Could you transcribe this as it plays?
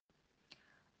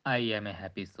I am a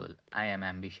happy soul. I am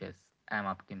ambitious. I am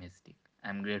optimistic. I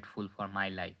am grateful for my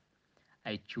life.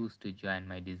 I choose to join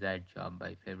my desired job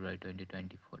by February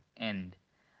 2024 and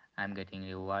I am getting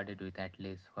rewarded with at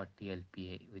least 40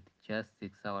 LPA with just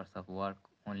 6 hours of work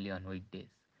only on weekdays.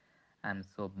 I am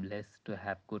so blessed to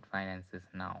have good finances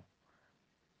now.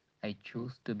 I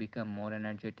choose to become more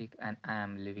energetic and I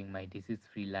am living my disease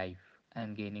free life. I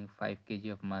am gaining 5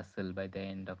 kg of muscle by the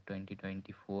end of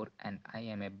 2024 and I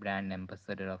am a brand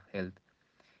ambassador of health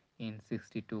in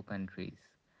 62 countries.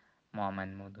 Mom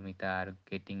and Madhumita are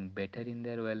getting better in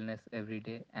their wellness every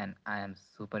day and I am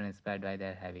super inspired by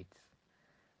their habits.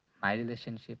 My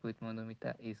relationship with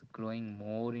Madhumita is growing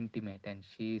more intimate and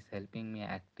she is helping me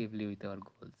actively with our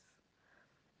goals.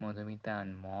 Madhumita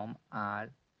and mom are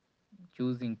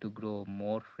choosing to grow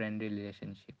more friendly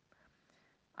relationship.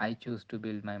 I choose to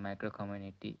build my micro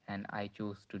community and I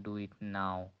choose to do it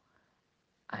now.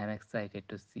 I am excited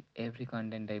to see every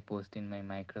content I post in my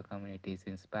micro community is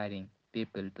inspiring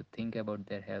people to think about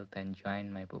their health and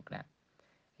join my program.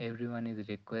 Everyone is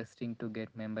requesting to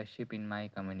get membership in my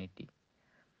community.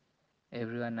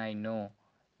 Everyone I know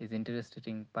is interested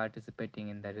in participating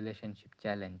in the relationship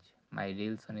challenge. My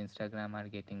reels on Instagram are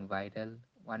getting viral,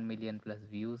 1 million plus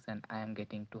views, and I am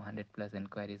getting 200 plus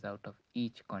inquiries out of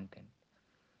each content.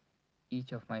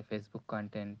 Each of my Facebook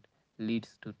content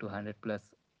leads to 200 plus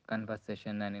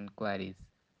conversation and inquiries.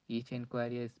 Each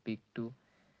inquiry I speak to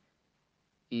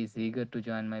is eager to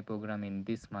join my program in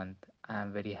this month. I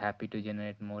am very happy to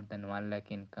generate more than 1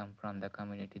 lakh income from the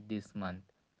community this month.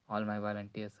 All my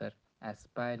volunteers are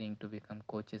aspiring to become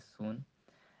coaches soon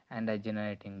and are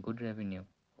generating good revenue.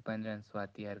 Upendra and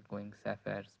Swati are going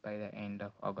sapphires by the end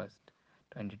of August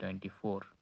 2024.